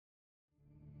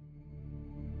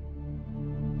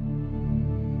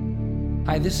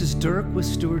Hi, this is Dirk with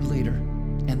Steward Leader,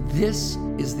 and this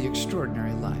is The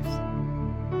Extraordinary Life.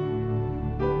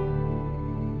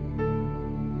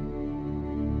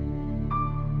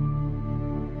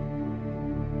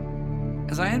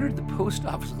 As I entered the post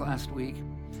office last week,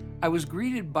 I was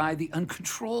greeted by the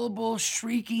uncontrollable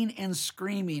shrieking and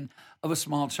screaming of a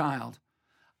small child.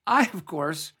 I, of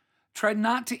course, tried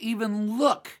not to even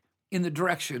look in the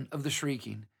direction of the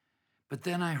shrieking. But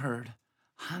then I heard,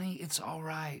 "Honey, it's all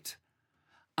right.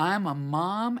 I'm a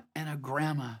mom and a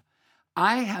grandma.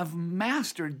 I have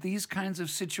mastered these kinds of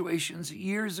situations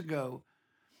years ago.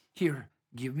 Here,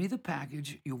 give me the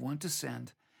package you want to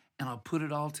send, and I'll put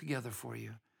it all together for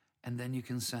you, and then you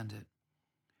can send it."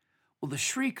 Well, the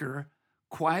shrieker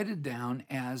quieted down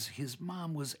as his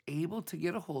mom was able to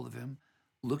get a hold of him,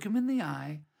 look him in the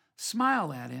eye,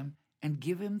 smile at him, and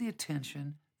give him the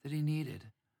attention that he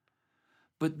needed.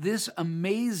 But this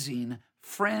amazing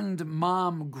friend,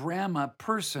 mom, grandma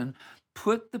person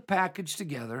put the package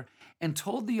together and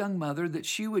told the young mother that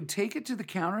she would take it to the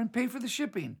counter and pay for the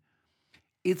shipping.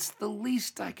 "It's the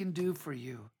least I can do for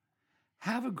you.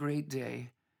 Have a great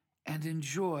day and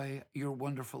enjoy your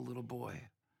wonderful little boy."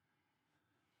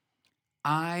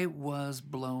 I was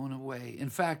blown away. In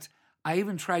fact, I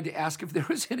even tried to ask if there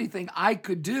was anything I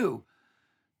could do,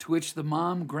 to which the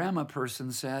mom, grandma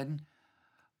person said,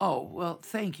 "Oh, well,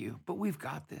 thank you, but we've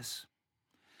got this."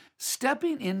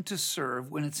 Stepping in to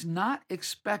serve when it's not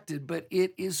expected, but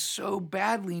it is so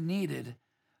badly needed,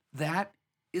 that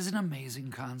is an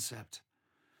amazing concept.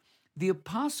 The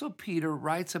Apostle Peter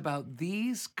writes about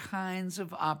these kinds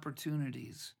of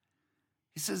opportunities.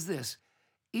 He says this,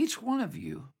 "Each one of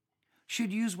you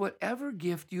should use whatever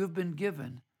gift you have been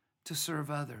given to serve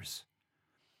others,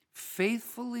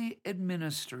 faithfully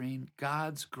administering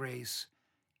God's grace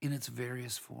in its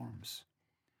various forms."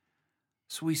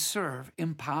 So we serve,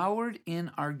 empowered in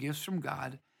our gifts from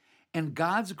God, and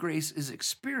God's grace is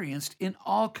experienced in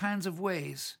all kinds of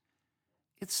ways.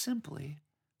 It's simply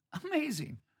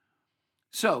amazing.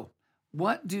 So,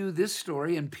 what do this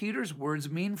story and Peter's words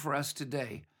mean for us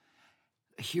today?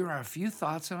 Here are a few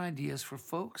thoughts and ideas for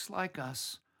folks like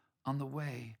us on the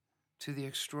way to the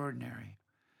extraordinary.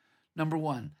 Number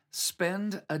one,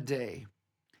 spend a day.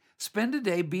 Spend a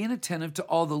day being attentive to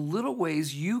all the little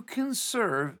ways you can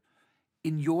serve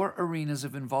in your arenas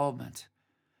of involvement,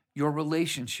 your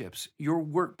relationships, your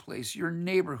workplace, your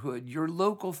neighborhood, your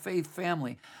local faith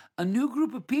family, a new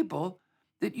group of people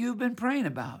that you've been praying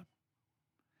about.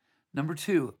 Number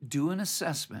two, do an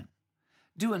assessment.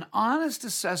 Do an honest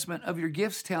assessment of your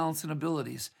gifts, talents, and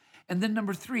abilities. And then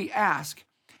number three, ask,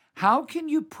 how can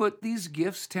you put these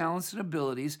gifts, talents, and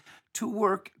abilities to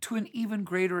work to an even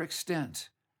greater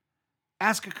extent?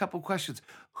 Ask a couple questions.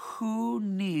 Who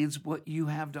needs what you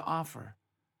have to offer?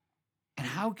 And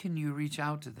how can you reach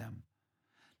out to them?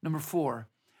 Number four,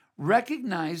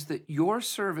 recognize that your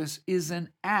service is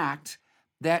an act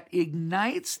that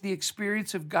ignites the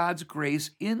experience of God's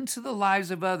grace into the lives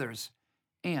of others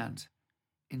and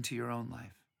into your own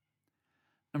life.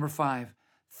 Number five,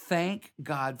 thank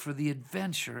God for the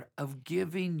adventure of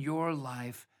giving your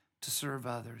life to serve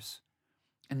others.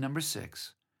 And number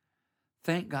six,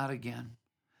 thank God again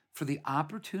for the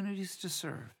opportunities to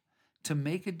serve, to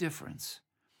make a difference,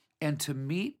 and to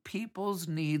meet people's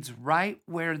needs right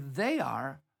where they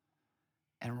are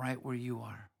and right where you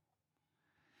are.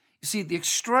 You see, the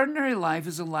extraordinary life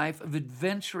is a life of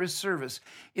adventurous service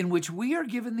in which we are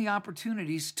given the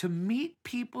opportunities to meet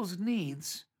people's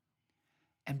needs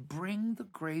and bring the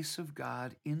grace of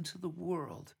God into the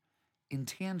world in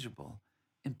tangible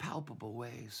and palpable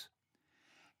ways.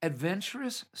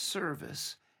 Adventurous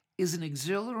service is an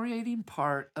exhilarating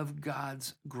part of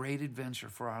God's great adventure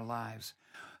for our lives.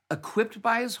 Equipped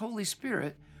by His Holy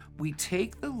Spirit, we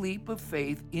take the leap of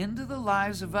faith into the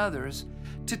lives of others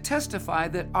to testify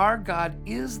that our God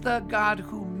is the God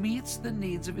who meets the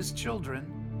needs of His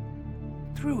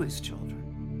children through His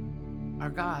children. Our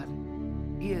God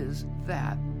is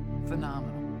that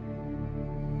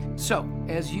phenomenal. So,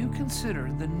 as you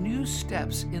consider the new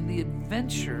steps in the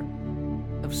adventure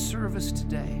of service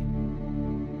today,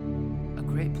 a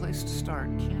great place to start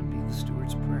can be the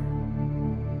Steward's Prayer.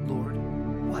 Lord,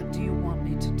 what do you want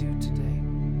me to do today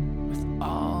with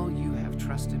all you have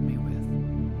trusted me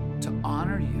with to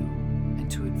honor you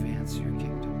and to advance your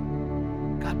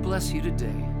kingdom? God bless you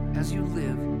today as you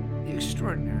live the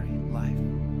extraordinary life.